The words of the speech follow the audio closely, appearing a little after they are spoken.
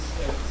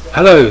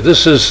Hello,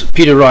 this is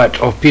Peter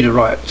Wright of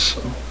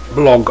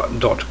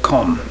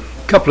peterwrightsblog.com.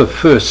 A couple of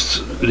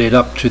firsts led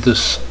up to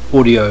this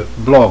audio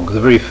blog, the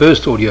very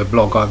first audio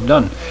blog I've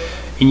done.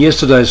 In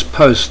yesterday's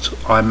post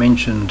I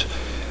mentioned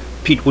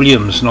Pete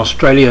Williams, an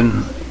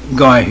Australian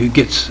guy who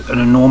gets an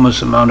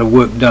enormous amount of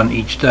work done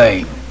each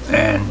day,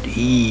 and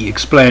he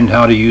explained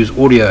how to use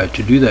audio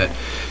to do that.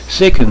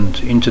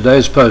 Second, in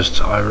today's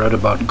post I wrote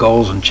about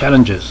goals and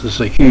challenges. This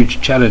is a huge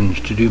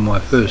challenge to do my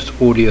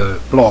first audio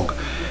blog.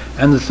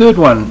 And the third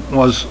one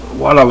was,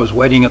 while I was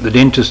waiting at the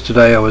dentist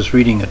today, I was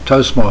reading a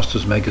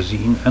Toastmasters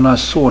magazine and I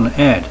saw an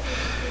ad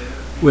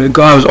where a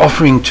guy was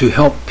offering to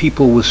help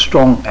people with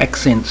strong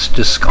accents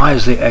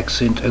disguise their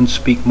accent and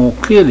speak more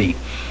clearly.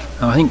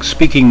 Now, I think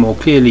speaking more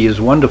clearly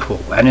is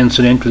wonderful, and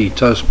incidentally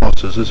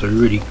Toastmasters is a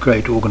really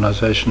great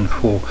organization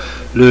for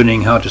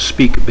learning how to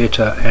speak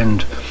better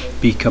and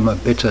become a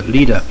better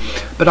leader.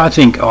 But I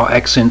think our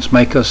accents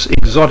make us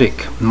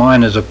exotic.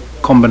 Mine is a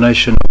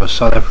combination of a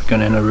South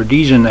African and a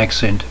Rhodesian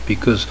accent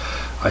because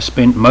I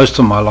spent most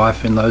of my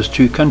life in those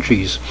two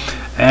countries,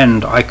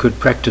 and I could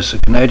practice a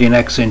Canadian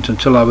accent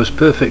until I was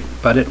perfect,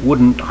 but it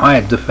wouldn't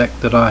hide the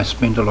fact that I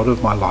spent a lot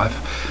of my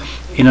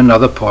life in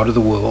another part of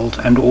the world,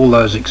 and all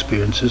those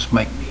experiences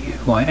make me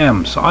who I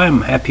am. So I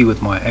am happy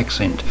with my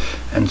accent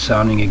and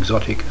sounding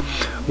exotic.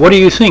 What do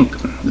you think?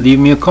 Leave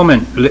me a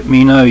comment. Let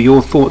me know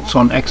your thoughts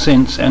on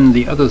accents and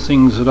the other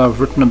things that I've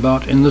written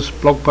about in this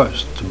blog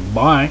post.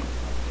 Bye.